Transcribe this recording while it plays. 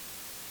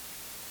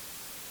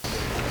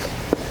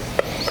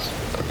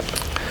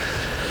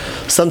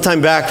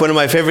Sometime back, one of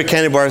my favorite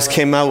candy bars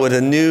came out with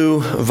a new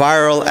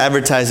viral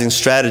advertising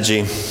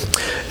strategy.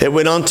 It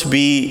went on to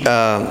be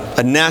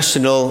a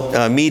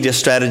national media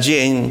strategy,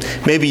 and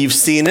maybe you've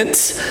seen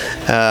it.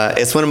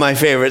 It's one of my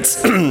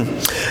favorites.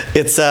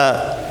 It's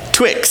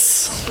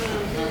Twix.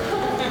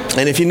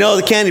 And if you know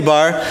the candy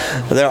bar,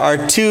 there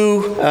are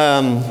two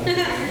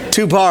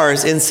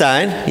bars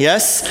inside,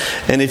 yes?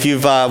 And if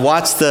you've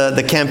watched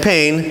the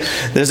campaign,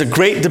 there's a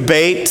great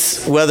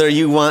debate whether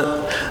you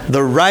want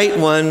the right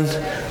one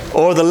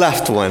or the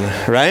left one,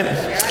 right?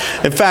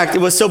 In fact, it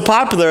was so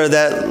popular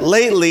that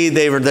lately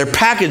their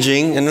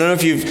packaging, and I don't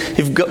know if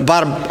you've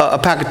bought a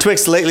pack of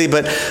Twix lately,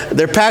 but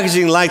their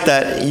packaging like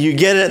that. You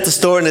get it at the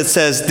store and it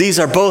says, these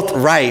are both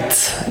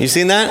right. You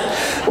seen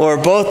that? Or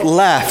both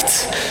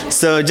left.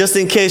 So just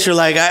in case you're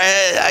like,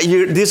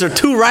 these are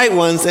two right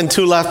ones and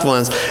two left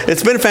ones.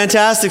 It's been a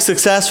fantastic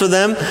success for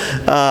them,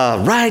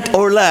 right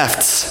or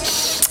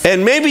left.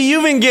 And maybe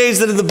you've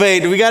engaged in a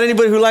debate. We got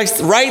anybody who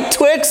likes right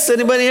Twix?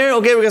 Anybody here?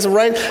 Okay, we got some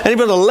right.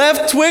 Anybody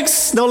left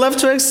Twix? No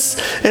left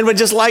Twix? Anybody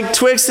just like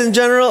Twix in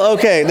general?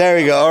 Okay, there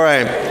we go. All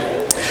right.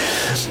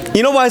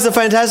 You know why it's a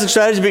fantastic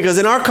strategy? Because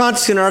in our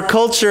context, in our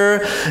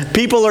culture,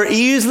 people are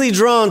easily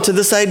drawn to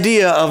this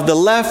idea of the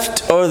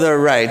left or the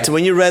right.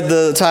 When you read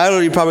the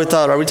title, you probably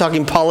thought, are we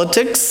talking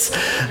politics?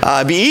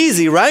 It'd be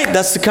easy, right?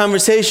 That's the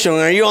conversation.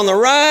 Are you on the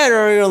right or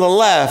are you on the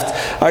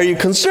left? Are you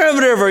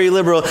conservative or are you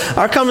liberal?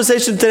 Our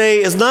conversation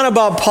today is not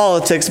about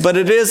politics, but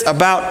it is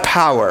about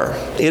power.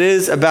 It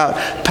is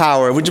about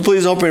power. Would you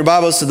please open your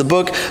Bibles to the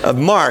book of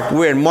Mark?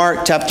 We're in Mark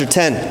chapter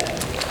 10.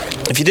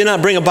 If you did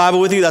not bring a Bible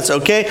with you, that's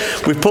okay.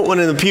 We've put one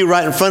in the pew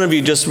right in front of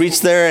you. Just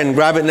reach there and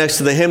grab it next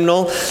to the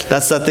hymnal.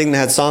 That's that thing that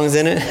had songs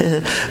in it.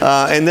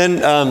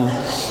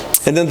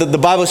 And then the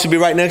Bible should be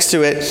right next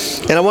to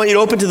it. And I want you to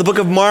open to the book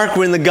of Mark.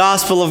 We're in the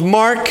Gospel of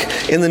Mark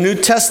in the New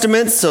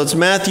Testament. So it's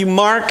Matthew,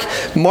 Mark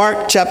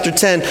chapter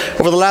 10.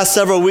 Over the last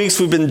several weeks,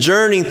 we've been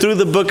journeying through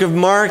the book of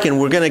Mark,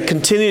 and we're going to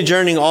continue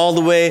journeying all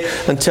the way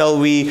until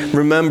we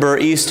remember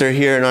Easter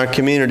here in our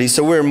community.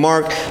 So we're in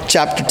Mark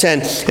chapter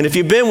 10. And if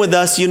you've been with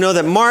us, you know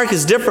that Mark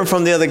is different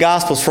from the other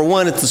Gospels. For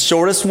one, it's the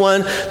shortest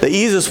one, the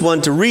easiest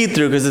one to read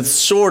through because it's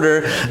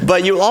shorter.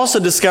 But you'll also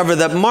discover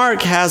that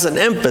Mark has an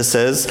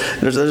emphasis.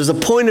 There's a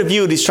point of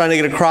view he's trying to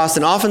get across,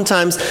 and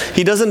oftentimes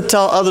he doesn't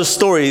tell other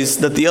stories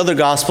that the other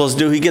Gospels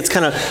do. He gets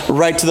kind of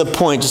right to the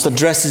point, just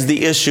addresses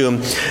the issue.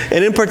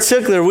 And in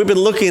particular, we've been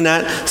looking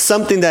at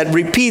something that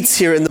repeats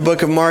here in the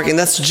book of Mark, and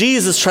that's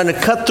Jesus trying to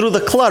cut through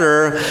the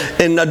clutter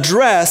and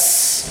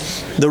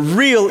address the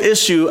real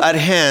issue at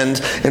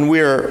hand. And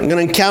we're going to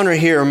encounter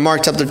here in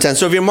Mark chapter 10.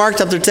 So if you're Mark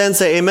chapter 10,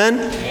 say amen.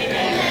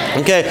 Amen.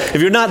 Okay, if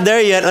you're not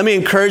there yet, let me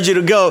encourage you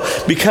to go,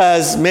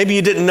 because maybe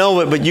you didn't know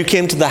it, but you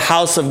came to the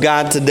house of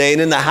God today.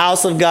 And in the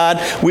house of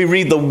God, we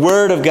read the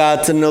Word of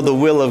God to know the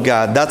will of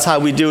God. That's how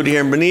we do it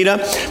here in Bonita.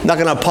 I'm not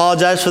going to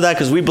apologize for that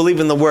because we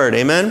believe in the Word.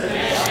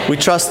 Amen? We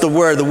trust the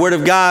Word. The Word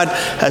of God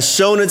has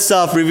shown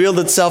itself, revealed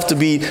itself to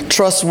be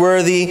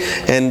trustworthy,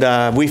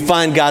 and we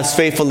find God's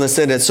faithfulness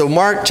in it. So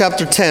Mark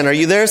chapter 10, are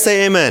you there?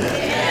 Say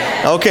amen.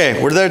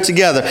 Okay, we're there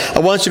together. I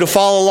want you to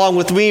follow along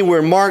with me.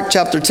 We're in Mark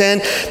chapter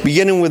 10,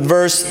 beginning with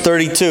verse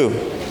 32.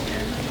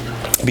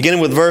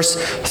 Beginning with verse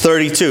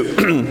 32.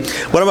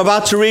 What I'm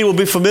about to read will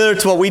be familiar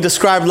to what we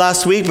described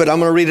last week, but I'm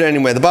going to read it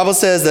anyway. The Bible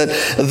says that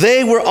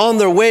they were on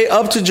their way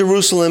up to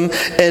Jerusalem,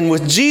 and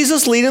with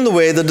Jesus leading the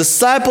way, the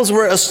disciples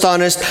were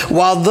astonished,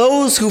 while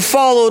those who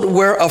followed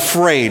were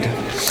afraid.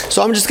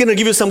 So I'm just going to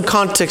give you some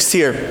context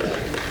here.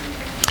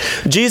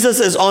 Jesus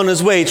is on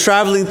his way,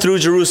 traveling through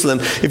Jerusalem.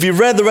 If you've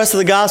read the rest of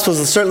the Gospels,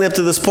 and certainly up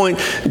to this point,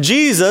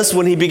 Jesus,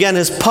 when he began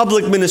his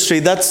public ministry,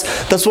 that's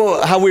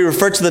how we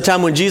refer to the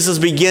time when Jesus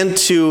began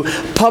to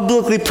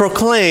publicly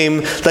proclaim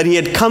that he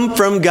had come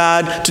from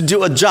God to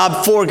do a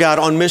job for God,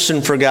 on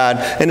mission for God.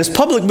 And his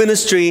public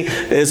ministry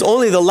is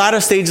only the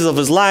latter stages of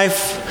his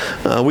life.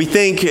 We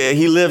think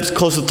he lived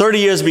close to 30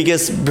 years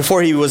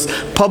before he was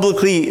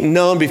publicly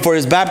known, before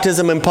his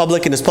baptism in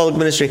public and his public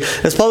ministry.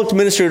 His public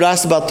ministry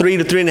lasted about 3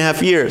 to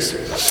 3.5 years.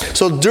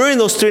 So during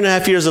those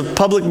 3.5 years of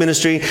public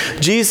ministry,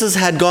 Jesus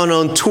had gone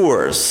on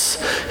tours.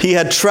 He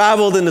had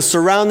traveled in the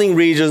surrounding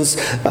regions,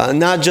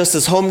 not just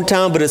his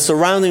hometown, but his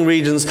surrounding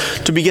regions,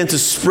 to begin to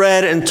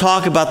spread and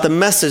talk about the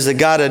message that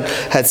God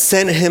had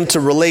sent him to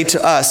relate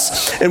to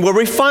us. And where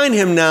we find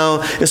him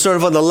now is sort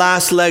of on the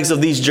last legs of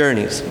these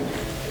journeys.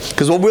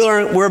 Because what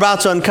we're about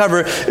to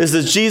uncover is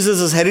that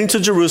Jesus is heading to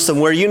Jerusalem,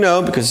 where you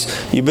know,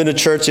 because you've been to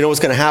church, you know what's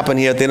going to happen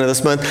here at the end of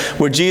this month,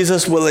 where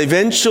Jesus will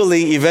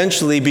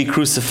eventually be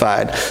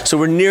crucified. So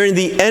we're nearing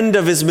the end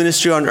of his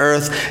ministry on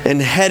earth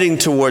and heading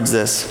towards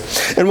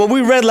this. And what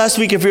we read last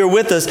week, if you were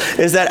with us,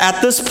 is that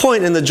at this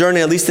point in the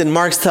journey, at least in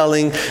Mark's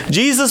telling,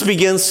 Jesus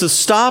begins to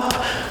stop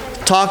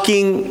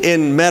talking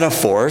in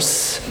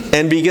metaphors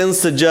and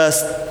begins to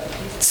just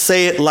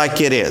say it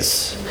like it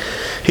is.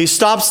 He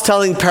stops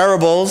telling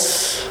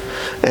parables,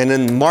 and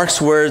in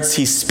Mark's words,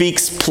 he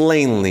speaks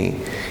plainly.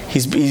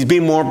 He's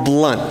being more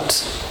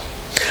blunt.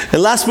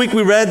 And last week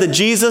we read that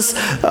Jesus,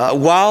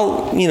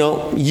 while,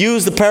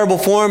 used the parable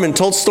form and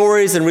told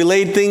stories and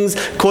relayed things,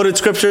 quoted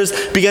scriptures,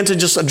 began to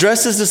just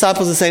address his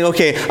disciples and saying,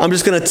 okay, I'm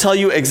just going to tell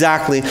you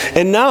exactly.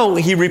 And now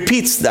he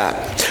repeats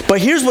that.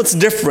 But here's what's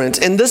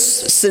different. In the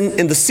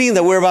scene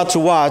that we're about to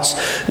watch,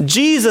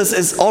 Jesus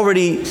is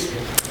already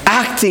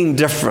acting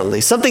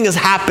differently. Something has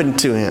happened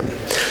to him.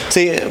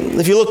 See,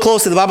 if you look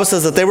closely, the Bible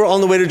says that they were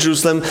on the way to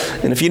Jerusalem.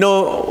 And if you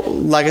know,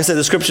 like I said,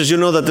 the scriptures, you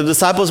know that the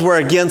disciples were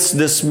against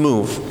this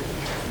move.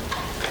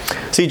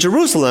 See,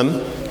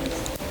 Jerusalem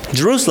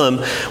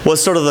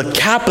was sort of the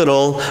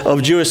capital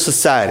of Jewish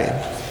society.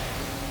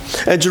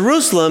 And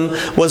Jerusalem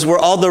was where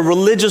all the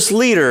religious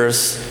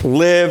leaders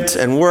lived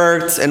and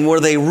worked and where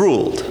they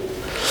ruled.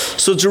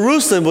 So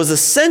Jerusalem was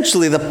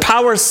essentially the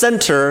power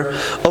center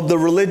of the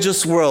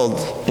religious world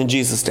in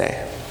Jesus'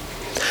 day.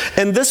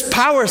 And this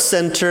power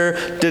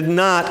center did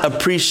not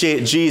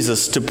appreciate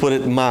Jesus, to put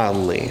it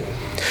mildly.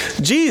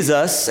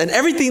 Jesus and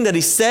everything that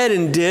he said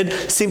and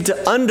did seemed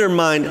to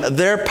undermine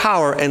their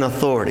power and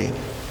authority.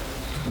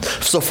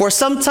 So for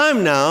some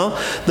time now,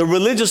 the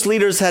religious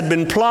leaders had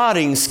been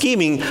plotting,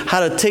 scheming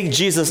how to take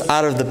Jesus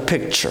out of the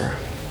picture.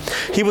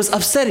 He was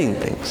upsetting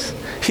things.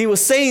 He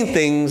was saying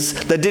things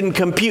that didn't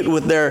compute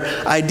with their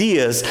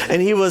ideas,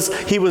 and he was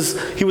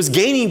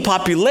gaining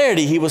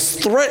popularity. He was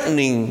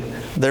threatening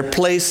their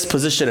place,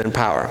 position, and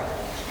power.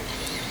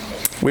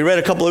 We read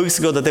a couple of weeks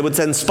ago that they would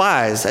send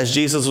spies as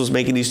Jesus was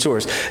making these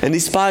tours. And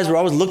these spies were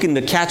always looking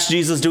to catch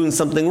Jesus doing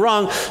something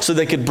wrong so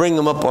they could bring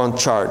him up on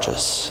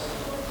charges.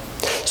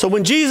 So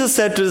when Jesus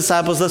said to the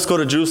disciples, let's go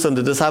to Jerusalem,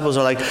 the disciples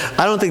are like,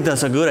 I don't think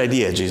that's a good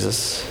idea,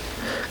 Jesus,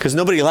 because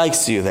nobody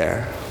likes you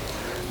there.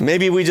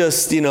 Maybe we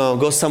just,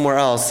 go somewhere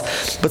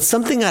else. But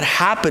something had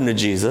happened to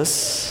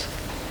Jesus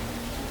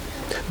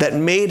that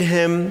made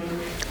him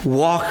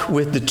walk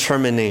with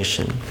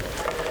determination.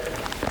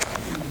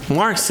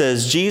 Mark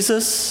says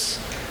Jesus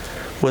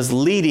was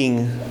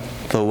leading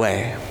the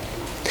way.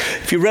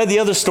 If you read the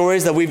other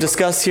stories that we've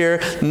discussed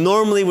here,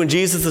 normally when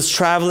Jesus is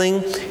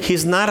traveling,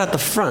 he's not at the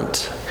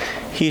front.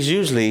 He's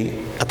usually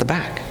at the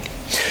back.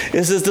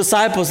 It's his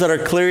disciples that are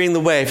clearing the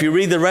way. If you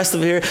read the rest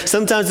of it here,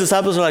 sometimes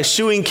disciples are like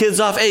shooing kids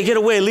off. Hey, get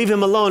away, leave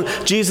him alone.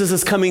 Jesus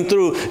is coming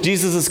through.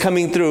 Jesus is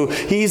coming through.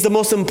 He's the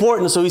most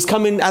important, so he's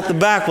coming at the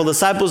back while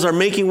disciples are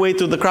making way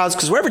through the crowds,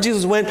 because wherever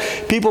Jesus went,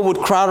 people would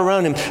crowd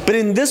around him. But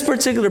in this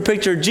particular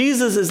picture,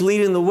 Jesus is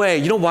leading the way.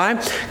 You know why?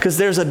 Because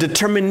there's a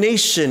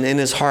determination in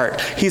his heart.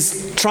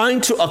 He's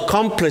trying to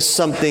accomplish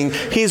something.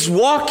 He's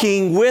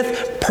walking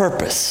with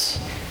purpose.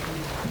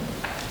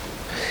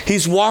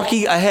 He's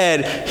walking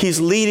ahead. He's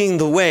leading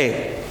the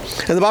way.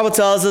 And the Bible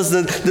tells us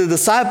that the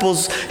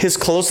disciples, his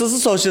closest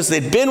associates,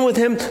 they'd been with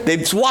him,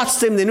 they'd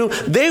watched him, they knew.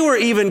 They were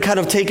even kind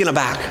of taken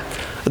aback.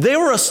 They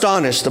were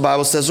astonished, the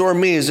Bible says, or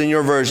amazed in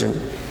your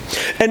version.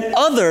 And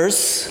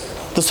others,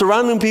 the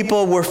surrounding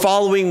people, were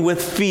following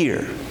with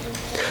fear.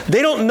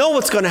 They don't know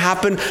what's going to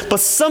happen,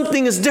 but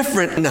something is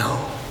different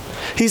now.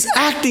 He's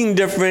acting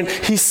different.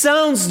 He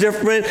sounds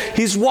different.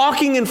 He's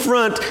walking in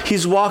front.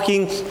 He's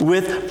walking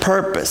with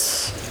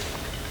purpose.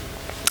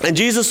 And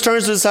Jesus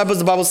turns to the disciples.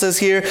 The Bible says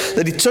here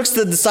that he took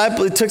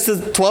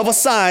the 12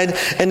 aside,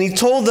 and he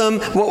told them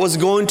what was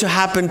going to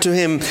happen to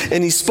him.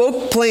 And he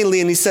spoke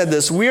plainly, and he said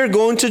this: we are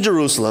going to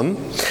Jerusalem,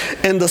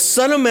 and the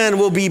Son of Man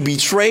will be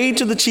betrayed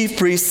to the chief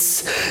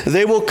priests.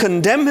 They will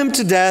condemn him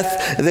to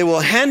death. They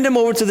will hand him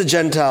over to the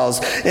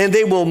Gentiles, and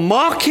they will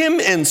mock him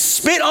and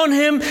spit on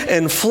him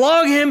and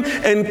flog him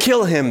and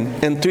kill him.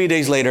 And 3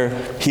 days later,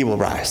 he will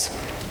rise.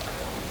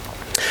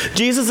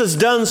 Jesus is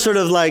done sort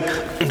of like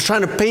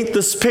trying to paint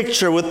this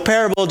picture with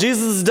parable.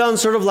 Jesus is done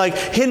sort of like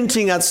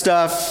hinting at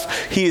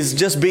stuff. He is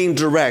just being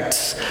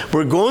direct.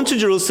 We're going to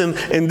Jerusalem,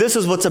 and this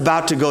is what's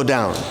about to go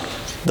down.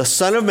 The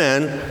Son of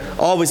Man,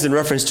 always in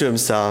reference to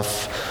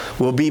himself,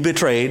 will be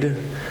betrayed,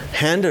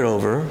 handed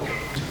over,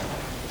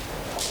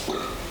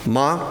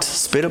 mocked,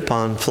 spit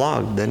upon,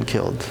 flogged, then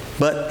killed.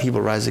 But he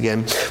will rise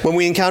again. When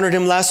we encountered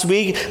him last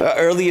week,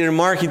 earlier in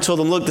Mark, he told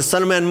them, look, the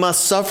Son of Man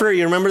must suffer.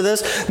 You remember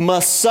this?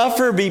 Must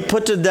suffer, be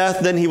put to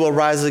death, then he will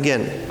rise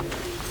again.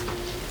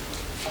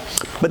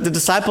 But the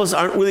disciples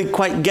aren't really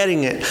quite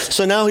getting it.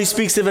 So now he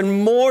speaks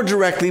even more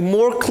directly,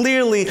 more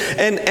clearly.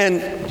 And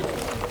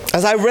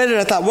as I read it,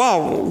 I thought,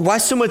 wow, why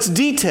so much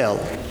detail?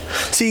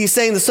 See, he's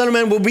saying the Son of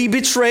Man will be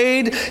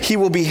betrayed. He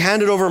will be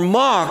handed over,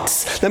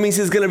 mocked. That means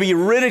he's going to be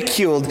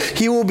ridiculed.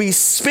 He will be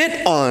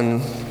spit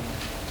on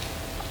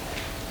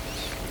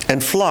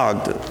and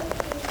flogged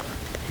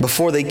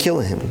before they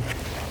kill him.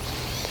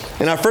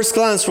 And at first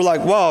glance, we're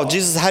like, wow,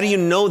 Jesus, how do you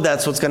know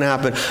that's what's going to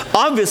happen?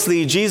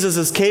 Obviously, Jesus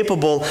is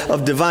capable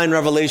of divine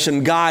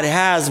revelation. God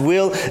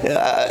will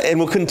and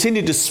will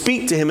continue to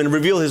speak to him and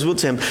reveal his will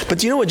to him. But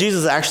do you know what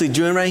Jesus is actually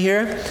doing right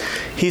here?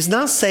 He's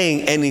not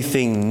saying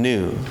anything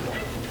new.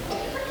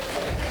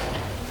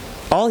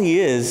 All he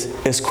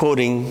is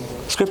quoting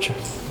Scripture.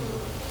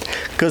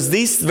 Because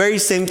these very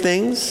same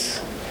things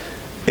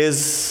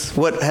is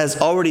what has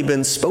already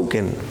been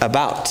spoken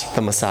about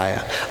the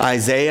Messiah.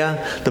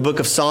 Isaiah, the book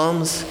of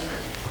Psalms,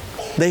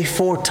 they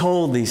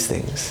foretold these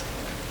things.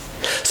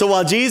 So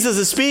while Jesus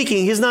is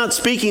speaking, he's not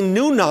speaking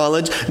new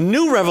knowledge,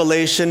 new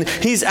revelation.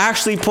 He's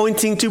actually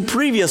pointing to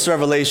previous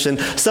revelation,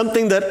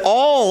 something that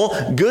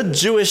all good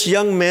Jewish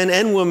young men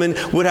and women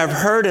would have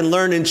heard and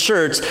learned in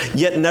church,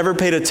 yet never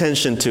paid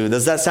attention to.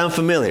 Does that sound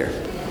familiar?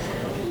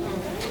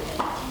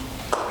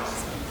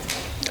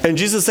 And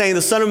Jesus is saying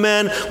the Son of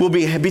Man will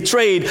be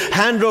betrayed,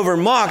 handed over,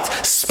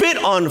 mocked, spit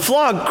on,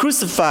 flogged,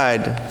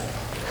 crucified.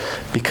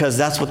 Because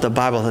that's what the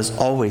Bible has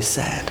always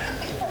said.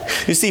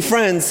 You see,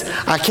 friends,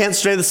 I can't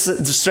stress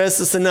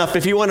this enough.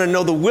 If you want to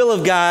know the will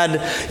of God,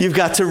 you've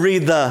got to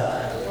read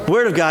the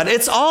Word of God.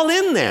 It's all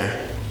in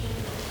there.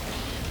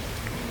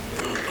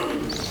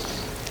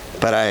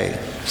 But I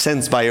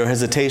sense by your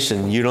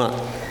hesitation, you're not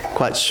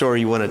quite sure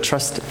you want to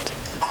trust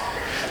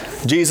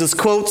it. Jesus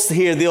quotes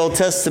here the Old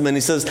Testament.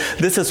 He says,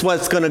 this is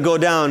what's going to go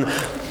down.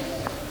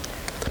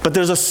 But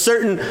there's a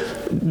certain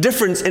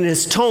difference in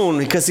his tone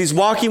because he's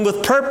walking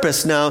with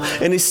purpose now.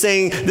 And he's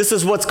saying, this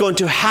is what's going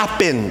to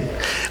happen.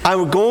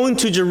 I'm going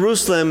to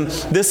Jerusalem.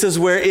 This is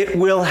where it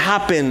will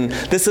happen.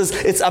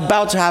 It's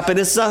about to happen.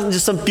 It's not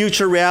just some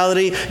future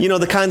reality,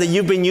 the kind that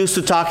you've been used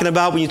to talking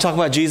about when you talk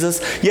about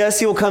Jesus. Yes,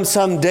 he will come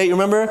someday. You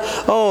remember?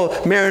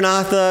 Oh,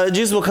 Maranatha.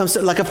 Jesus will come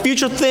like a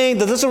future thing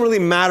that doesn't really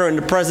matter in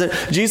the present.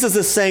 Jesus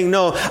is saying,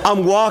 no,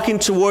 I'm walking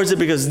towards it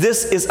because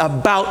this is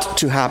about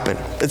to happen.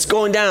 It's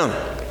going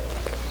down.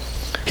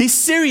 He's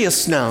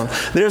serious now.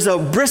 There's a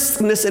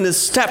briskness in his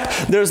step.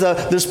 There's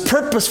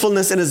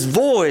purposefulness in his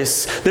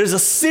voice. There's a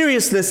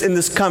seriousness in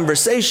this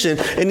conversation.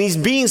 And he's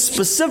being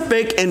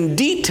specific and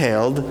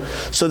detailed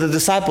so the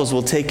disciples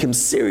will take him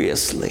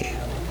seriously.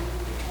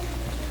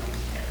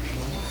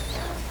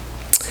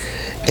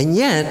 And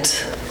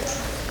yet,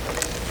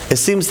 it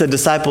seems the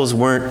disciples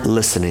weren't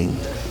listening.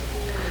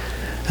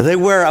 They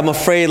were, I'm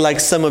afraid,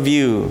 like some of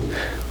you,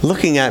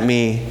 looking at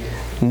me,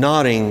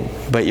 nodding,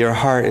 but your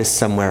heart is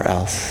somewhere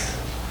else.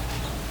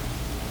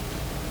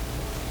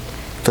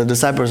 The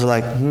disciples are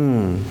like,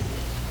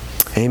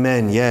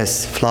 amen,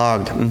 yes,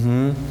 flogged,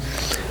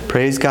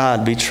 praise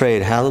God,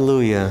 betrayed,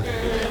 hallelujah,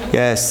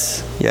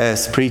 yes,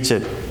 preach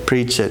it,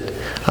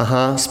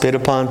 spit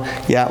upon,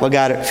 yeah, we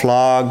got it,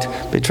 flogged,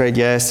 betrayed,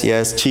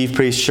 yes, chief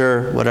priest,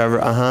 sure, whatever,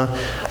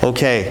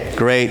 okay,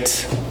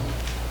 great.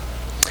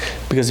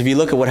 Because if you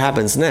look at what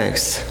happens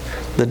next,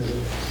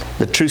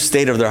 the true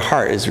state of their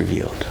heart is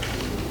revealed.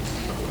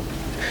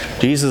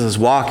 Jesus is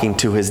walking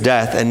to his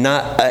death, and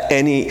not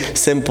any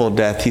simple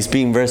death. He's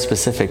being very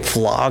specific.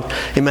 Flogged.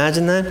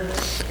 Imagine that.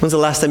 When's the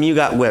last time you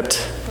got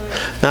whipped?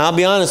 Now, I'll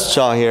be honest with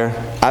y'all here.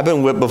 I've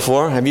been whipped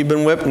before. Have you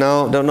been whipped?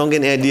 No, don't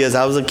get any ideas.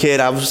 I was a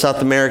kid. I was in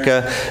South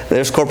America.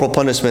 There's corporal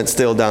punishment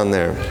still down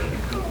there.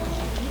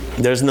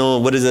 There's no,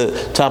 what is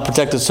it, Child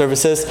Protective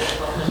Services?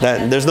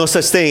 There's no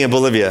such thing in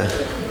Bolivia.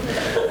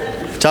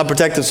 Child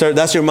Protective Service,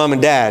 that's your mom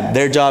and dad.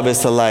 Their job is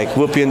to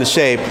whoop you into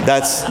shape.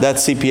 That's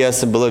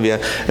CPS in Bolivia.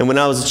 And when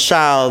I was a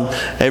child,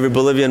 every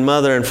Bolivian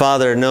mother and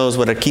father knows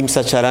what a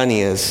Quimsa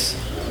Charani is.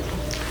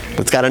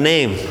 It's got a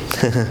name.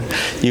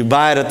 You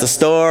buy it at the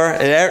store.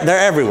 They're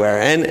everywhere.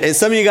 And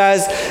some of you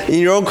guys, in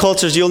your own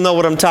cultures, you'll know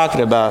what I'm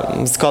talking about.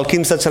 It's called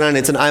Quimsa Charani.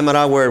 It's an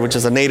Aymara word, which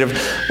is a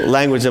native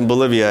language in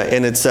Bolivia.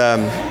 And it's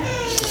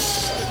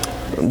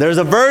there's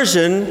a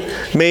version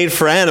made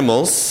for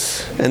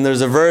animals, and there's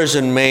a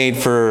version made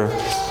for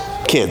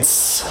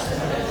kids.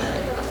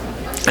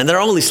 And they're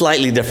only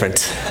slightly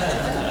different.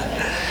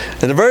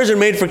 And the version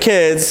made for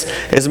kids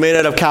is made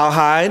out of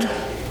cowhide.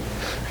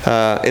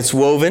 It's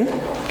woven.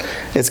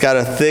 It's got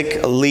a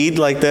thick lead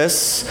like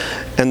this,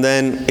 and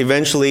then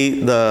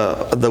eventually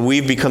the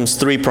weave becomes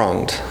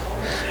three-pronged.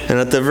 And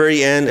at the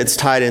very end, it's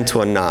tied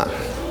into a knot.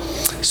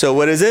 So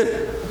what is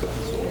it?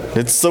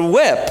 It's a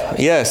whip,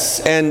 yes.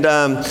 And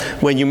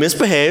when you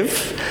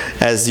misbehave,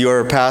 as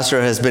your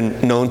pastor has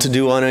been known to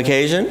do on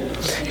occasion,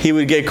 he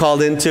would get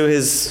called into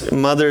his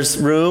mother's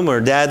room or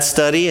dad's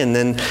study, and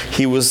then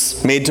he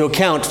was made to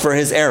account for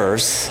his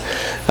errors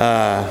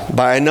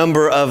by a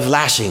number of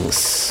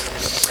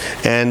lashings.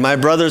 And my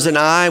brothers and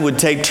I would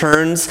take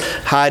turns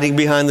hiding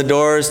behind the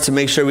doors to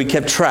make sure we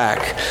kept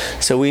track,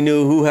 so we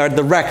knew who had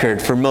the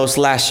record for most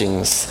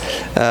lashings.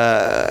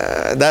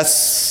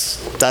 That's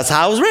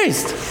how I was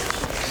raised.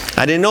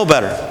 I didn't know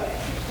better.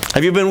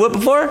 Have you been whipped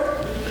before?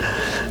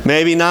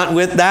 Maybe not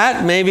with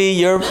that. Maybe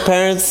your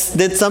parents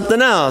did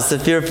something else.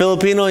 If you're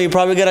Filipino, you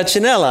probably got a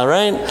chinela,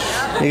 right?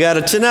 You got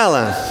a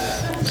chinela.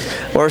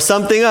 Or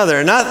something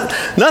other.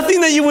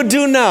 Nothing that you would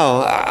do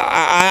now.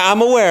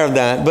 I'm aware of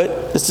that, but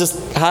it's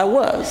just how it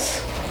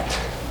was.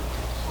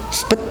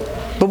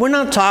 But we're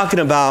not talking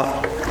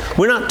about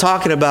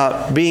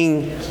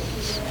being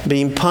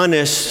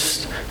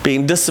punished,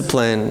 being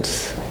disciplined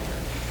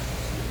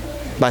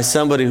by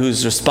somebody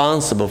who's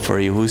responsible for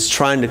you, who's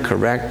trying to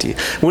correct you.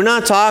 We're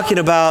not talking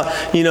about,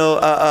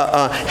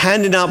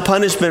 handing out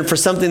punishment for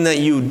something that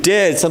you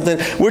did.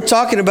 We're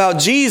talking about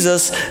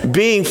Jesus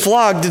being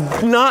flogged,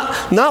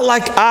 not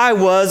like I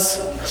was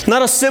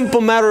Not a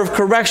simple matter of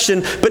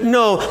correction, but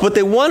no, what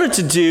they wanted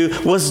to do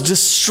was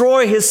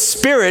destroy his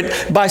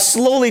spirit by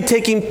slowly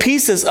taking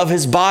pieces of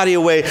his body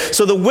away.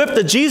 So the whip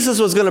that Jesus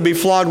was going to be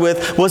flogged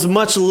with was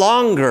much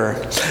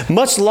longer.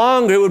 Much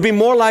longer. It would be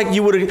more like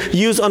you would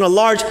use on a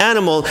large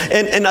animal.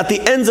 And at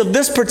the ends of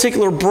this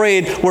particular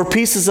braid were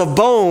pieces of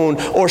bone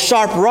or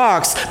sharp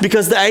rocks,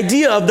 because the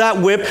idea of that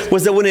whip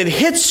was that when it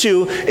hits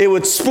you, it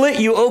would split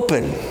you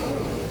open.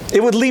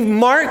 It would leave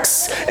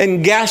marks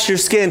and gash your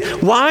skin.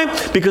 Why?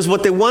 Because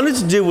what they wanted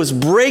to do was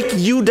break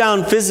you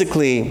down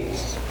physically,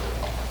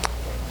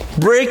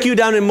 break you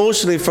down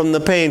emotionally from the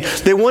pain.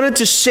 They wanted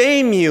to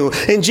shame you.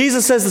 And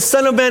Jesus says the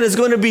Son of Man is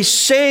going to be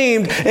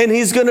shamed, and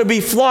he's going to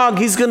be flogged.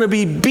 He's going to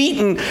be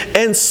beaten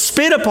and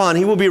spit upon.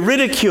 He will be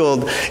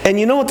ridiculed. And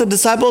you know what the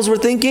disciples were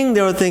thinking?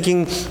 They were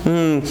thinking,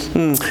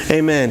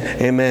 amen,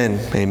 amen,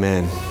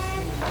 amen.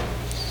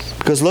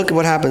 Because look at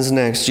what happens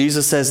next.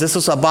 Jesus says this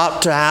was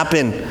about to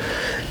happen.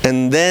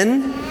 And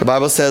then, the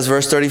Bible says,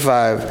 verse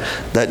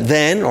 35, that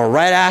then, or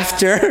right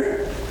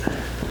after,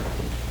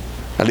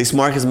 at least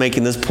Mark is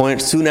making this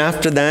point, soon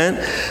after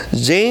that,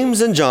 James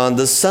and John,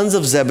 the sons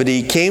of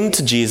Zebedee, came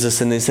to Jesus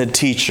and they said,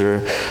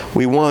 "Teacher,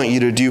 we want you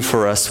to do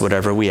for us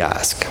whatever we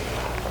ask."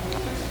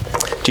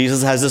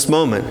 Jesus has this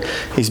moment.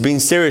 He's being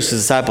serious to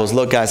his disciples.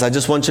 Look, guys, I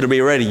just want you to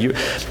be ready.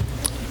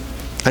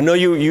 I know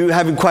you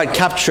haven't quite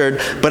captured,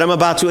 but I'm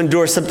about to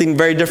endure something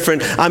very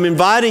different. I'm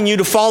inviting you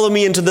to follow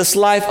me into this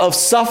life of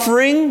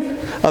suffering,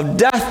 of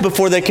death,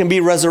 before there can be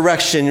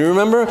resurrection. You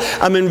remember?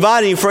 I'm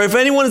inviting you. For if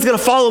anyone is going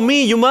to follow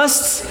me, you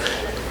must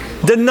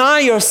deny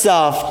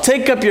yourself,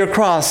 take up your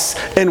cross,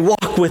 and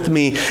walk with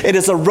me. It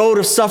is a road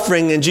of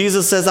suffering. And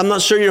Jesus says, I'm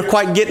not sure you're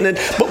quite getting it,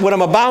 but what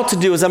I'm about to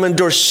do is I'm going to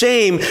endure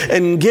shame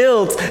and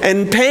guilt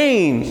and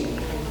pain.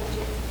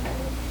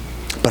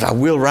 But I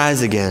will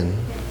rise again.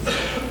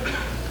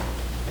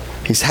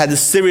 He's had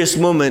this serious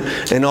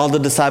moment, and all the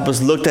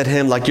disciples looked at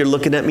him like you're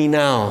looking at me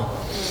now.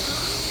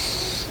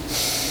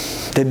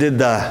 They did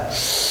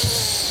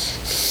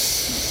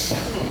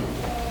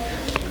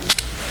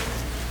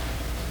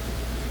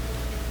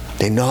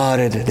They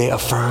nodded, they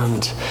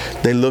affirmed,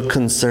 they looked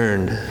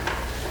concerned.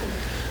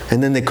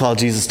 And then they called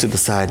Jesus to the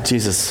side.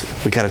 "Jesus,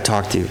 we got to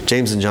talk to you."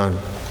 James and John,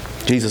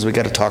 "Jesus, we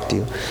got to talk to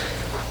you."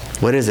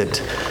 "What is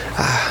it?"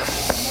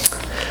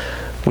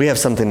 "We have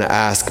something to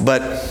ask,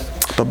 but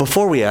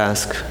before we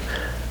ask,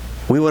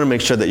 we want to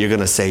make sure that you're going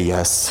to say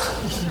yes."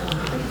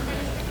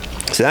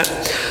 See that?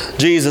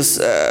 "Jesus,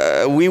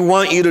 we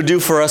want you to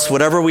do for us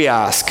whatever we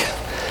ask.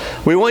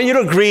 We want you to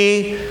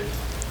agree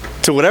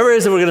to whatever it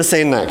is that we're going to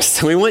say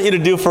next. We want you to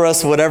do for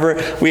us whatever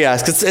we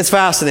ask." It's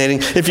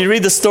fascinating. If you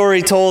read the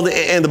story told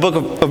in the book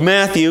of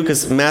Matthew,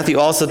 because Matthew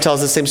also tells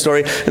the same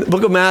story, in the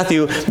book of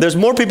Matthew, there's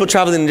more people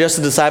traveling than just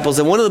the disciples.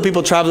 And one of the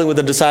people traveling with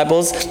the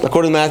disciples,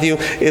 according to Matthew,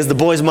 is the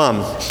boy's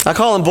mom. I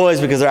call them boys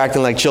because they're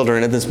acting like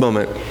children at this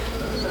moment.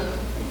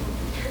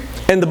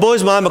 And the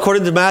boy's mom,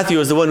 according to Matthew,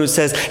 is the one who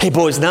says, "Hey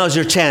boys, now's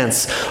your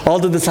chance." All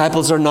the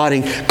disciples are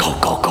nodding, "Go,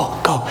 go, go,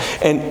 go."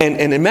 And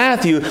in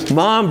Matthew,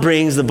 mom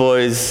brings the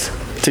boys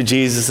to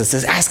Jesus and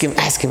says, ask him.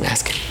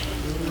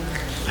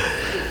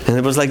 And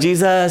it was like,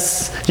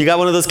 "Jesus, you got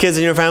one of those kids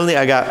in your family?"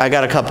 I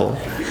got a couple.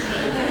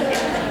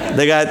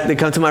 They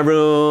come to my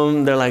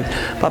room, they're like,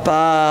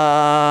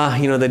 "Papa,"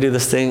 they do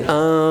this thing,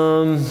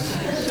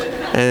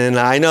 and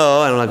I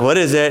know, and I'm like, "What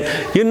is it?"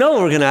 "You know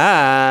what we're going to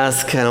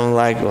ask." And I'm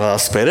like, "Well,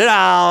 spit it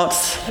out."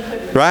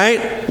 Right?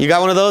 You got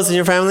one of those in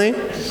your family?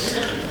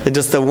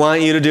 They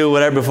want you to do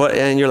whatever before,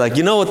 and you're like,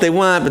 you know what they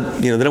want,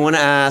 but they don't want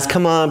to ask.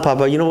 "Come on,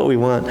 Papa, you know what we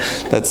want."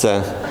 That's,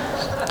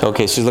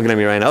 okay, she's looking at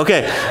me right now.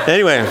 Okay,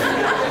 anyway.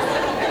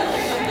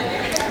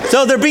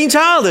 So they're being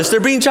childish.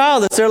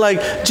 They're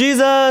like,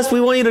 "Jesus, we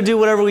want you to do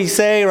whatever we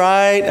say,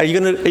 right? Are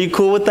you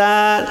cool with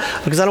that?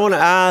 Because I don't want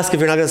to ask if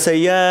you're not going to say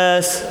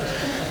yes."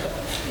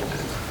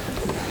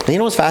 And you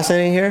know what's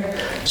fascinating here?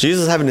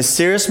 Jesus is having a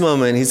serious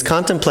moment. He's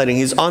contemplating.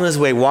 He's on his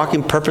way,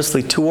 walking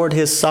purposely toward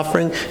his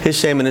suffering, his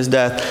shame, and his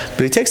death.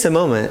 But he takes a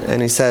moment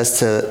and he says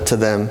to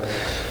them,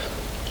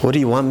 "What do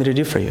you want me to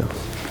do for you?"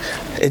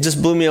 It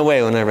just blew me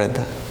away when I read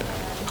that.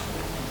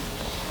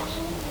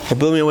 It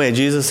blew me away.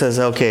 Jesus says,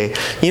 okay,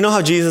 you know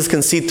how Jesus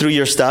can see through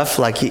your stuff?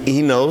 Like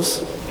he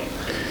knows.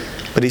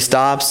 But he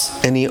stops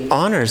and he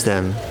honors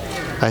them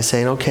by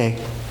saying, "Okay,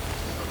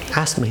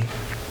 ask me.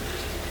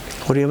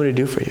 What do you want me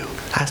to do for you?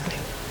 Ask me."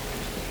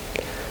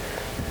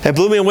 It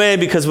blew me away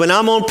because when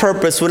I'm on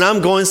purpose, when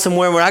I'm going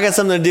somewhere where I got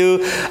something to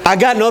do, I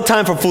got no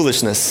time for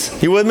foolishness.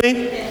 You with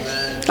me?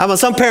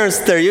 Some parents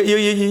there,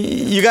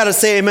 you got to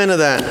say amen to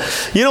that.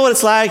 You know what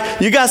it's like?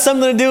 You got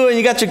something to do and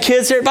you got your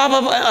kids here, blah,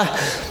 blah, blah.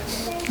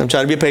 I'm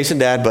trying to be a patient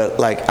dad, but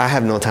I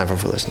have no time for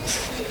foolishness.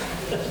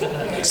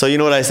 So you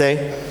know what I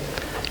say?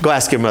 Go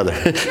ask your mother.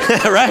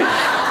 Right?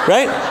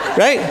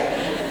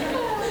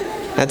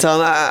 I tell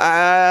them,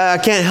 I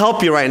can't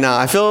help you right now.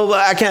 I feel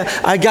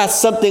I got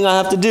something I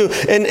have to do.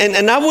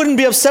 And I wouldn't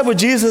be upset with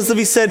Jesus if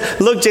he said,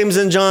 "Look, James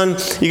and John,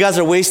 you guys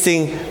are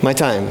wasting my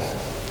time.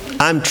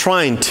 I'm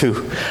trying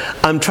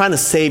to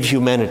save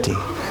humanity."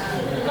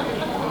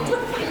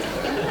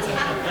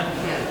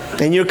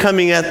 And you're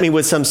coming at me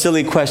with some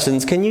silly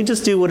questions. Can you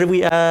just do what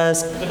we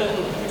ask?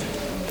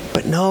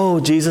 But no,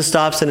 Jesus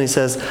stops and he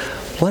says,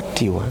 what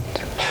do you want?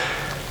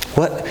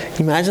 What?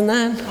 Imagine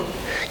that?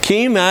 Can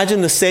you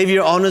imagine the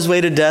Savior on his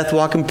way to death,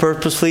 walking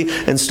purposefully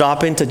and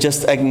stopping to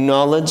just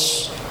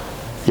acknowledge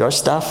your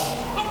stuff?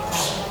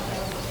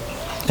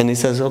 And he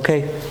says,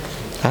 okay,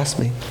 ask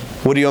me.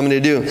 What do you want me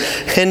to do?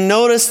 And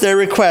notice their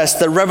request,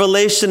 the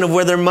revelation of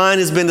where their mind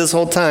has been this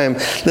whole time.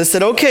 They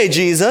said, okay,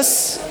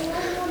 Jesus,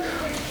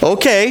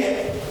 okay.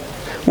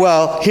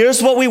 Well,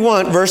 here's what we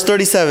want, verse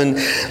 37.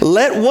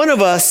 Let one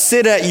of us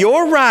sit at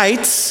your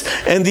right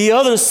and the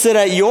other sit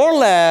at your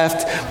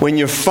left when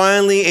you're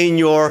finally in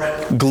your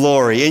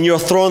glory, in your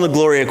throne of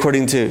glory,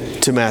 according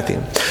to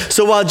Matthew.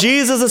 So while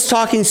Jesus is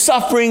talking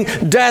suffering,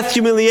 death,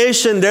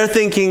 humiliation, they're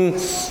thinking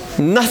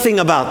nothing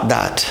about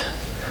that.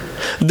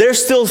 They're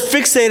still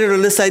fixated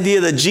on this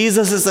idea that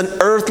Jesus is an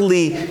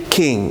earthly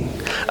king,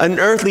 an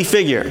earthly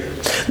figure.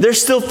 They're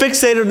still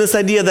fixated on this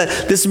idea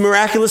that this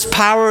miraculous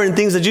power and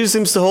things that Jesus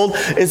seems to hold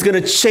is going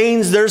to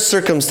change their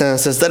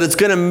circumstances, that it's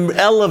going to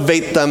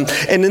elevate them.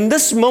 And in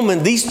this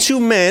moment, these two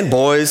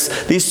boys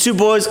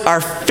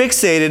are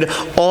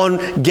fixated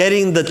on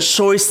getting the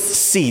choice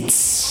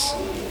seats,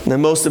 the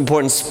most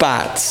important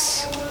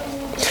spots.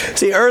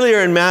 See, earlier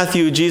in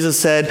Matthew, Jesus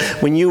said,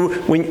 when you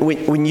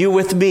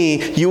with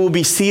me, you will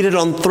be seated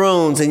on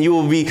thrones and you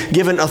will be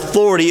given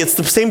authority. It's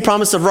the same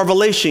promise of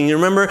Revelation. You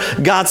remember,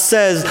 God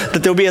says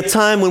that there will be a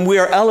time when we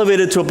are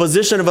elevated to a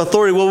position of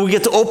authority where we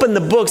get to open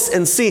the books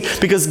and see,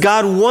 because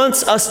God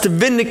wants us to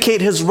vindicate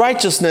his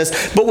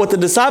righteousness. But what the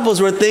disciples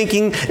were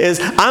thinking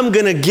is, I'm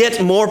going to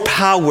get more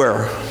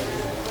power.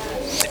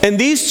 And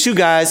these two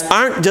guys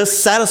aren't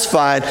just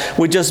satisfied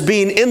with just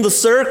being in the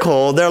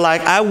circle. They're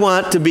like, I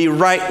want to be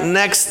right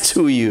next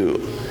to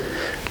you.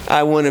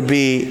 I want to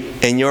be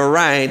in your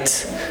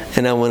right,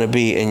 and I want to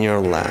be in your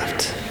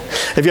left.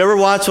 If you ever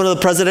watched one of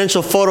the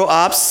presidential photo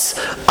ops,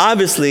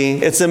 obviously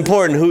it's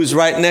important who's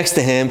right next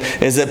to him.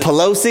 Is it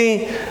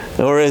Pelosi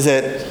or is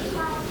it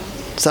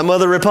some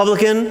other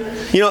Republican?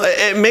 You know,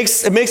 it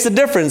makes a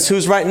difference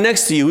who's right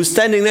next to you, who's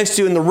standing next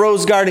to you in the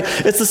rose garden.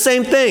 It's the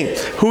same thing.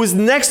 Who's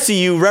next to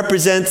you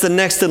represents the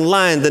next in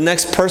line, the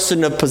next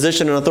person of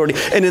position and authority.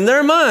 And in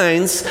their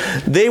minds,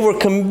 they were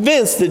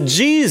convinced that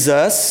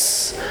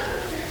Jesus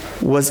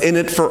was in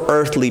it for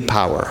earthly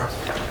power,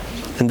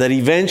 and that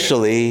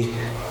eventually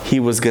he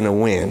was going to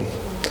win.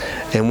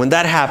 And when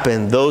that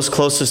happened, those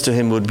closest to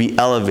him would be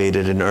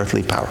elevated in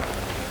earthly power.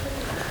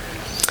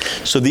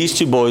 So these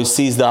two boys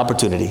seized the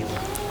opportunity.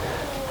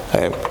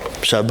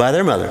 Shoved by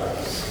their mother.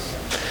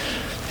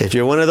 If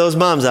you're one of those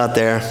moms out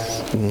there,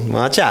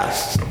 watch out.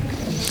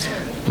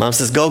 Mom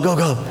says, go, go,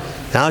 go.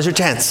 Now's your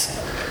chance.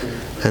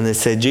 And they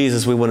say,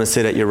 Jesus, we want to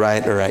sit at your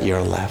right or at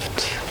your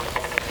left.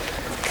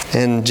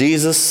 And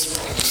Jesus,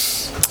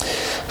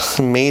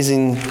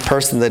 amazing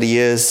person that he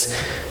is,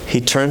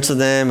 he turns to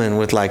them and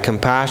with like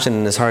compassion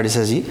in his heart, he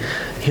says, you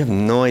have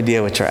no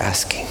idea what you're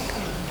asking.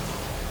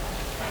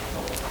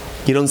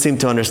 You don't seem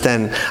to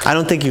understand. I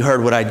don't think you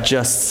heard what I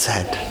just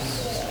said.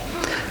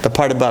 The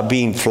part about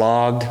being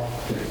flogged,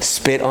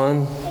 spit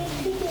on.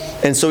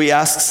 And so he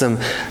asks them,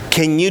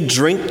 can you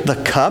drink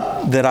the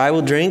cup that I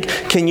will drink?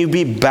 Can you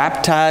be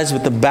baptized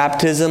with the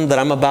baptism that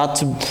I'm about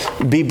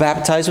to be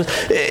baptized with?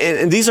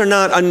 And these are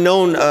not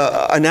unknown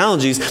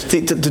analogies.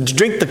 To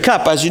drink the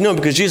cup, as you know,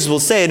 because Jesus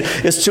will say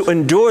it, is to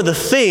endure the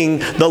thing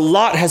the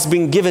lot has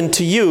been given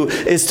to you.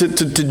 Is to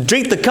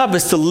drink the cup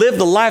is to live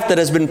the life that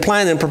has been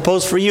planned and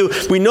proposed for you.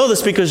 We know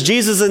this because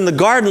Jesus in the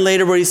garden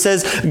later where he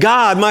says,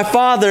 God, my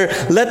Father,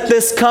 let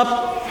this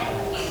cup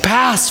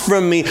pass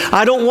from me.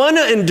 I don't want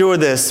to endure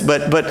this,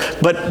 but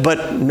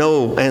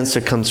no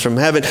answer comes from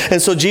heaven.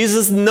 And so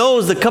Jesus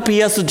knows the cup he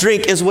has to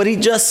drink is what he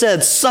just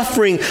said: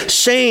 suffering,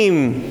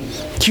 shame,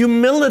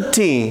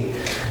 humility.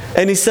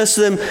 And he says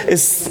to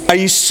them, are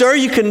you sure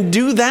you can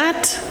do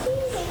that?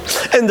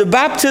 And the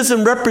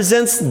baptism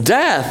represents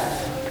death.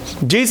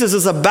 Jesus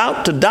is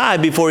about to die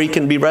before he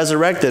can be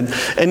resurrected.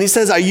 And he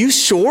says, are you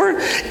sure?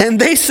 And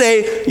they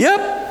say,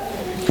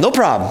 yep, no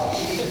problem.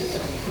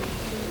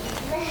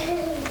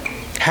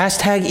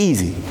 Hashtag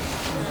easy.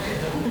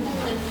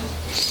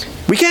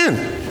 We can,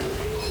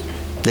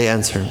 they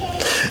answer.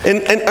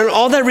 And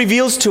all that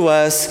reveals to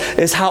us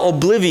is how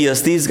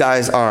oblivious these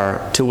guys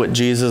are to what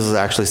Jesus is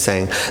actually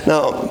saying.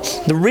 Now,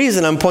 the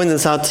reason I'm pointing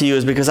this out to you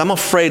is because I'm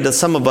afraid that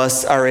some of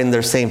us are in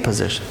their same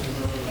position.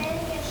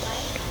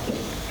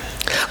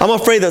 I'm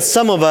afraid that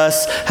some of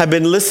us have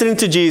been listening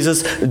to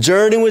Jesus,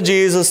 journeying with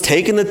Jesus,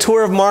 taking the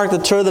tour of Mark, the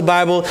tour of the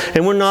Bible,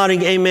 and we're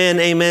nodding, amen,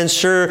 amen,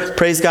 sure,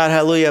 praise God,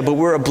 hallelujah, but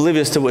we're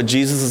oblivious to what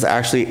Jesus is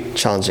actually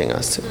challenging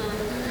us to.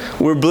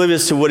 We're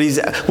oblivious to what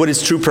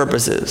his true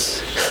purpose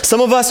is. Some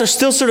of us are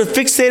still sort of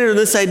fixated on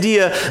this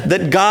idea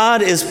that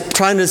God is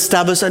trying to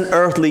establish an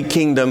earthly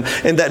kingdom,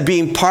 and that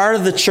being part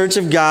of the church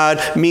of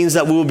God means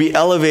that we will be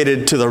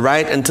elevated to the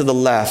right and to the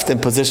left in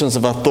positions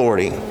of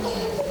authority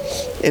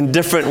in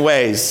different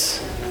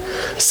ways.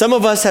 Some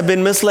of us have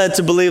been misled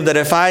to believe that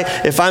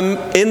if I'm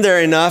in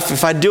there enough,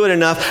 if I do it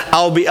enough,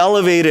 I'll be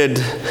elevated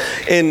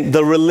in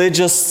the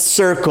religious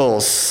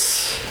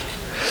circles.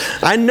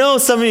 I know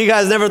some of you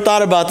guys never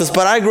thought about this,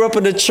 but I grew up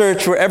in a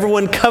church where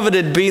everyone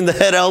coveted being the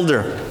head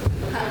elder.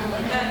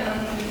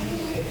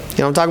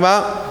 You know what I'm talking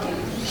about?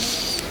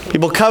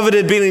 People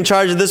coveted being in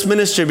charge of this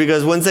ministry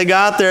because once they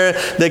got there,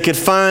 they could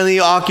finally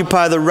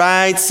occupy the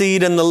right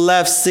seat and the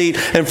left seat.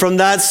 And from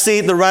that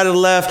seat, the right or the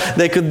left,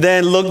 they could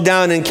then look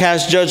down and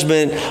cast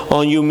judgment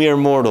on you mere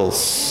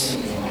mortals.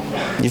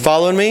 You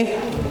following me?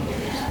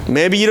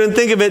 Maybe you didn't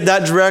think of it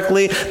that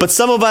directly, but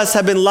some of us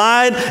have been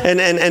lied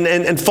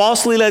and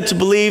falsely led to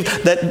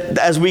believe that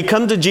as we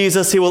come to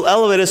Jesus, He will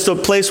elevate us to a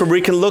place where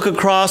we can look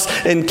across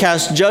and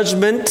cast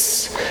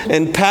judgment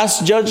and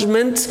pass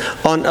judgment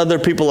on other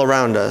people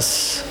around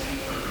us.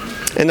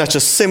 And that's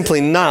just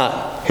simply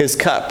not His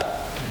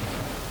cup.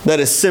 That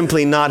is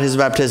simply not His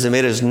baptism.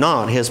 It is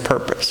not His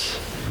purpose.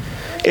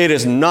 It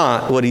is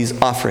not what He's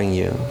offering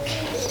you.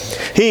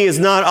 He is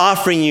not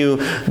offering you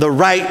the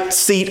right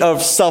seat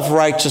of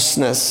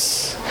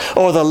self-righteousness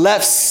or the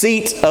left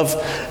seat of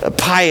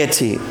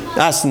piety.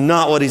 That's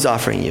not what He's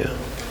offering you.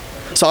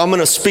 So I'm going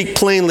to speak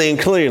plainly and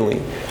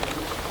clearly.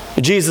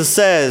 Jesus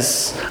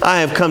says, I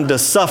have come to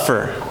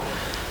suffer.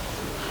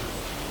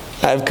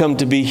 I have come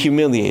to be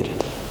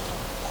humiliated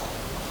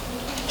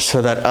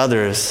so that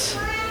others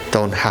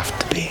don't have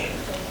to be.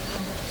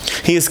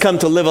 He has come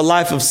to live a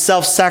life of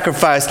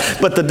self-sacrifice,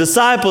 but the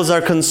disciples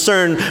are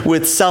concerned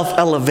with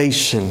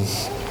self-elevation.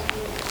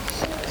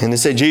 And they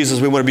say, Jesus,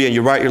 we want to be on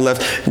your right, your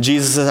left. And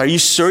Jesus says, are you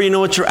sure you know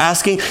what you're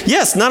asking?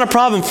 Yes, not a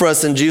problem for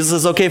us. And Jesus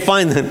says, okay,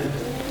 fine then.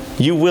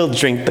 You will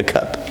drink the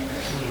cup.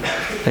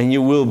 And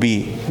you will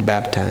be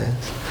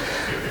baptized.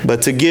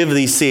 But to give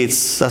these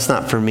seats, that's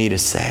not for me to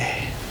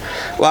say.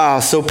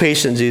 Wow, so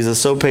patient,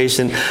 Jesus, so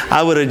patient.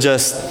 I would have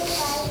just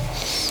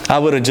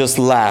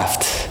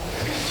laughed.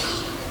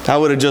 I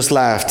would have just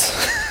laughed.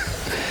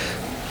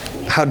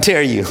 How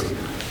dare you?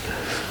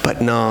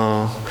 But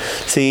no.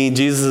 See,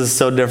 Jesus is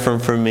so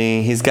different from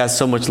me. He's got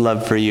so much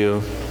love for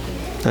you.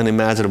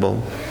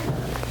 Unimaginable.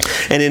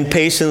 And in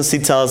patience, He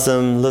tells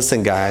them,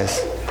 listen, guys,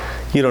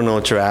 you don't know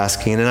what you're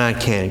asking, and I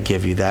can't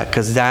give you that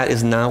because that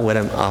is not what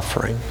I'm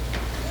offering.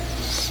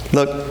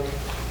 Look,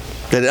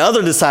 the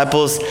other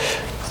disciples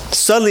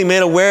suddenly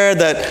made aware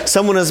that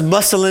someone is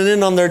muscling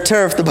in on their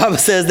turf. The Bible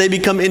says they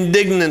become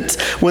indignant.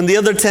 When the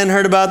other 10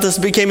 heard about this,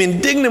 became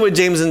indignant with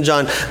James and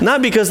John.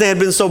 Not because they had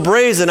been so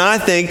brazen, I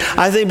think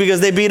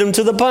because they beat him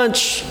to the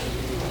punch.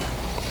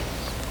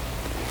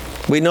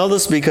 We know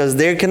this because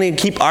they're going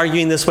to keep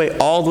arguing this way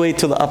all the way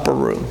to the upper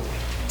room.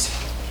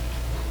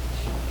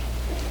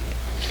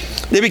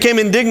 They became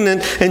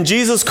indignant, and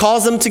Jesus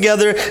calls them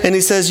together, and He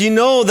says, you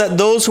know that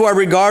those who are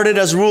regarded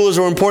as rulers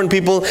or important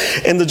people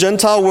in the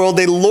Gentile world,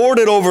 they lord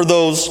it over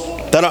those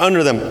that are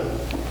under them.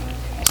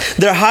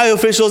 Their high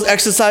officials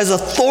exercise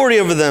authority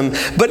over them,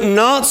 but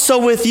not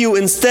so with you.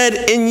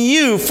 Instead,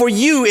 for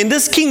you, in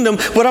this kingdom,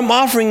 what I'm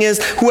offering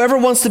is whoever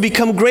wants to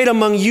become great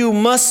among you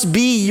must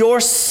be your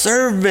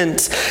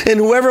servant. And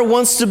whoever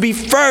wants to be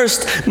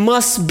first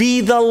must be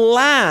the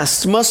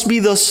last, must be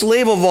the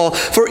slave of all.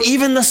 For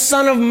even the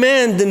Son of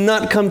Man did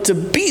not come to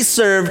be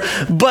served,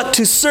 but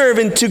to serve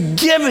and to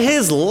give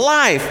His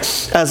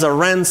life as a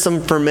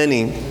ransom for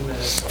many.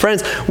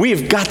 Friends,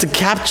 we've got to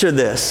capture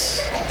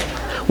this.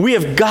 We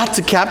have got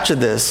to capture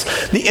this.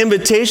 The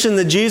invitation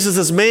that Jesus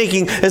is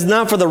making is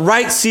not for the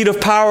right seat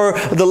of power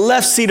or the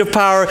left seat of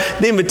power.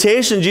 The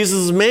invitation Jesus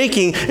is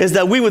making is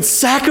that we would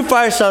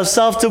sacrifice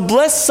ourselves to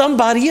bless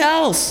somebody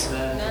else.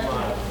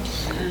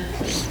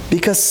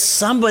 Because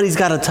somebody's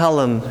got to tell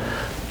them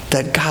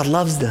that God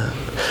loves them.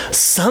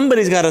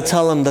 Somebody's got to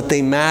tell them that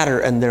they matter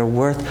and they're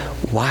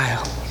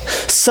worthwhile.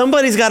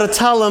 Somebody's got to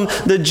tell them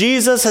that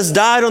Jesus has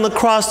died on the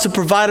cross to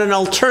provide an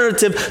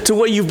alternative to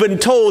what you've been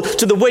told,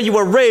 to the way you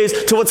were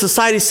raised, to what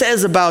society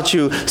says about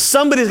you.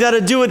 Somebody's got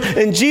to do it,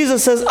 and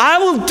Jesus says, I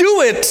will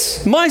do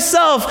it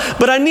myself,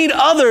 but I need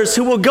others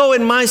who will go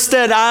in my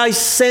stead. I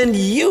send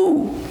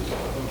you.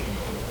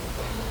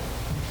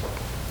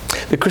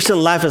 The Christian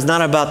life is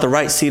not about the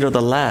right seat or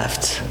the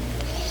left.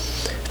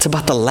 It's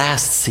about the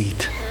last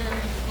seat.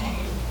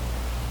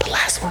 The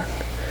last one.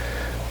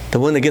 The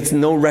one that gets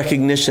no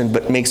recognition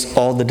but makes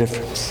all the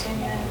difference.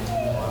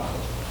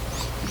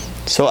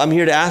 So I'm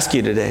here to ask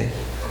you today,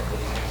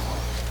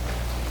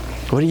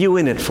 what are you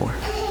in it for?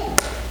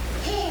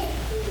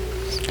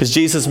 Because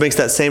Jesus makes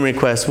that same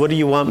request. What do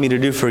you want me to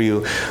do for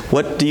you?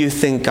 What do you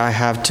think I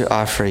have to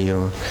offer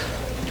you?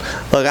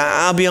 Look,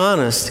 I'll be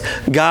honest.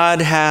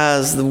 God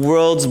has the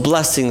world's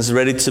blessings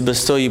ready to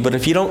bestow you. But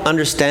if you don't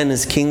understand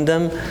His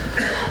kingdom,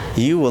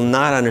 you will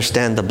not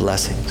understand the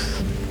blessings.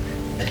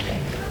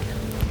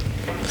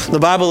 The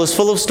Bible is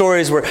full of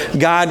stories where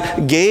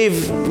God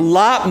gave a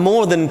lot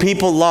more than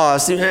people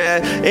lost.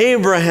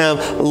 Abraham,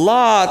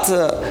 Lot,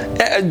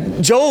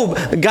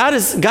 Job. God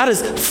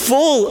is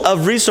full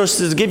of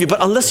resources to give you.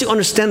 But unless you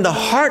understand the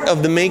heart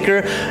of the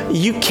Maker,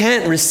 you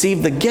can't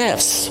receive the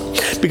gifts.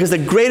 Because the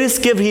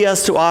greatest gift He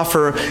has to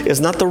offer is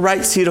not the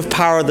right seat of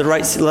power, the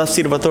left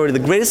seat of authority.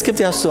 The greatest gift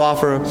He has to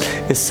offer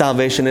is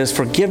salvation. It is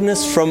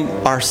forgiveness from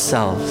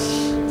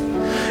ourselves.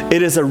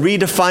 It is a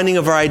redefining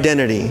of our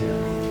identity.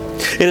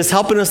 It is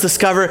helping us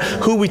discover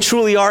who we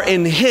truly are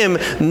in Him,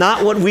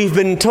 not what we've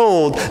been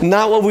told,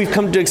 not what we've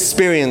come to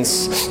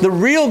experience. The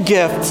real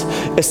gift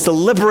is to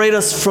liberate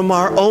us from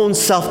our own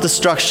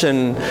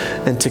self-destruction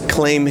and to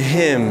claim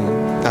Him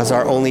as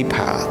our only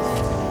path.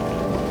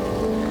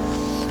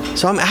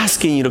 So I'm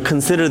asking you to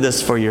consider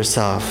this for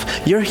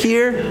yourself. You're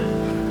here,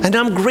 and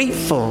I'm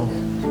grateful,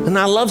 and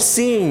I love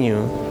seeing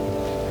you.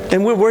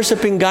 And we're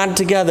worshiping God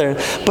together.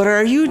 But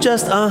are you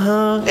just,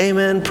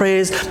 amen,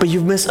 praise, but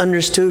you've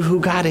misunderstood who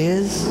God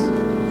is?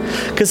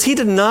 Because He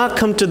did not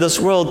come to this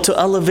world to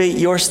elevate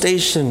your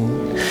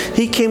station.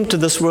 He came to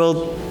this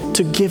world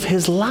to give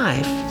His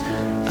life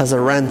as a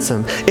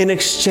ransom in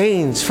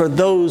exchange for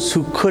those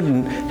who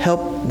couldn't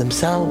help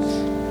themselves,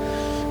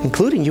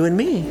 including you and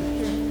me.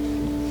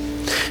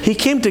 He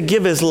came to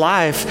give His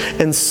life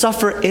and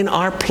suffer in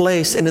our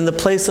place and in the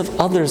place of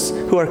others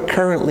who are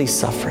currently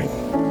suffering.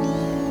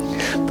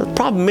 The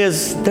problem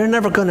is, they're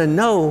never going to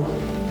know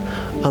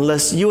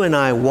unless you and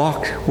I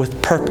walk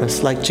with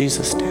purpose like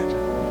Jesus did.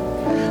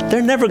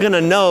 They're never going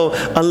to know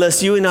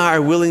unless you and I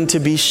are willing to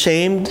be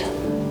shamed,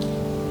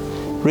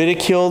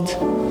 ridiculed,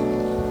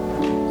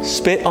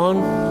 spit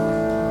on,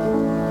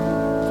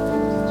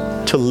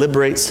 to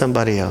liberate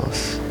somebody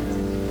else.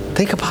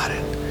 Think about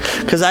it.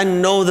 Because I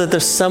know that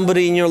there's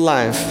somebody in your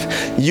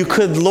life, you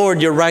could lord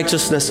your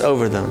righteousness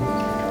over them.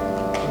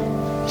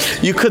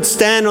 You could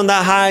stand on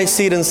that high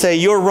seat and say,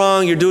 you're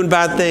wrong, you're doing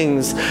bad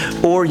things.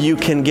 Or you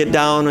can get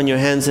down on your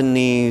hands and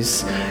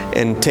knees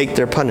and take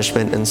their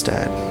punishment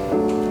instead.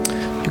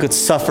 You could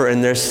suffer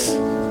in their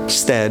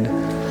stead.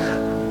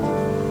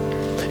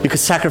 You could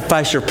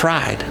sacrifice your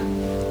pride.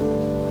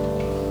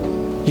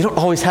 You don't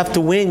always have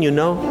to win, you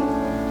know.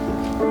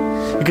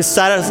 You could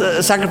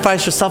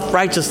sacrifice your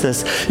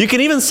self-righteousness. You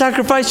can even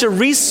sacrifice your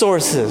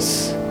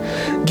resources.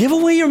 Give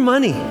away your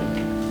money.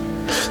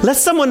 Let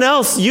someone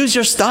else use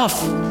your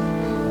stuff.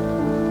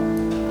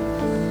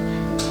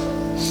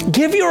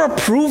 Give your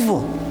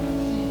approval.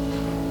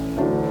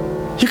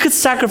 You could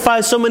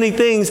sacrifice so many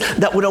things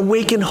that would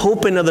awaken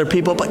hope in other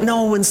people, but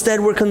no, instead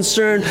we're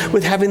concerned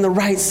with having the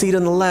right seat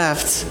on the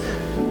left.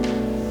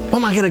 What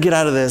am I going to get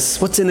out of this?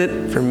 What's in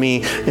it for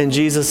me? And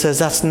Jesus says,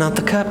 that's not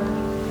the cup.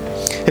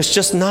 It's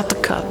just not the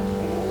cup.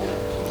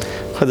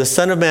 For the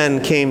Son of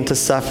Man came to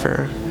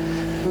suffer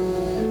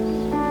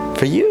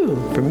for you,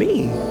 for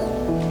me.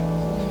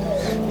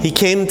 He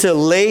came to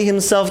lay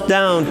Himself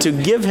down, to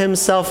give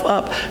Himself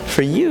up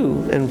for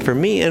you and for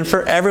me and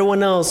for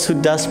everyone else who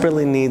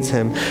desperately needs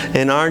Him.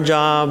 And our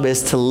job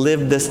is to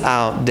live this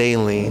out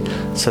daily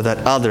so that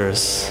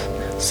others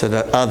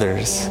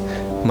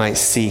might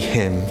see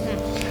Him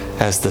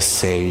as the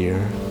Savior.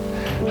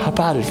 How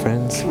about it,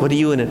 friends? What are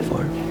you in it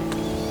for?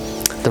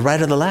 The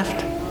right or the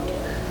left?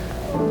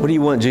 What do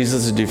you want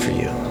Jesus to do for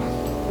you?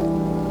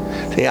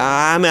 See,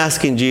 I'm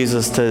asking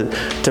Jesus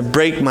to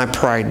break my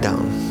pride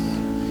down.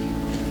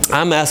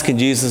 I'm asking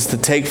Jesus to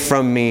take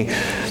from me,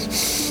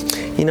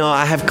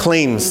 I have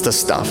claims to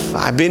stuff.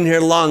 I've been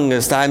here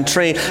longest. I'm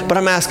trained. But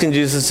I'm asking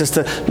Jesus just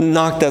to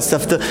knock that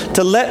stuff,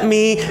 to let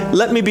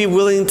me be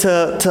willing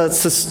to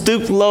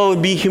stoop low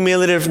and be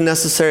humiliated if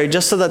necessary,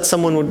 just so that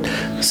someone would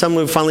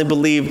finally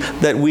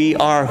believe that we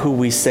are who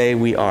we say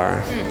we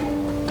are.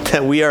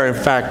 That we are in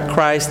fact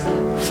Christ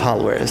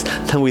followers,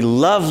 that we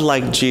love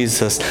like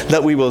Jesus,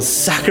 that we will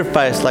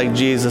sacrifice like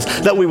Jesus,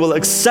 that we will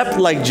accept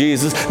like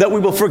Jesus, that we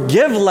will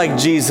forgive like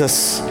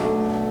Jesus.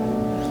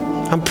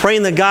 I'm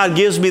praying that God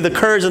gives me the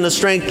courage and the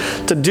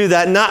strength to do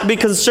that, not be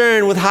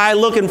concerned with how I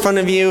look in front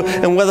of you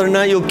and whether or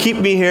not you'll keep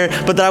me here,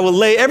 but that I will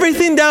lay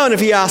everything down if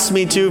He asks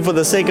me to, for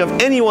the sake of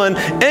anyone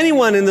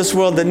in this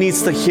world that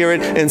needs to hear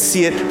it and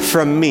see it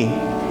from me.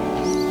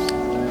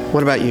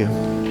 What about you?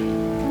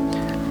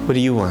 What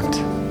do you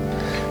want?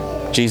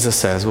 Jesus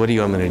says, what do you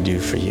want me to do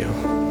for you?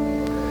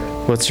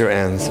 What's your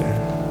answer?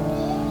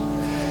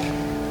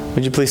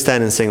 Would you please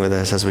stand and sing with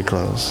us as we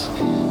close?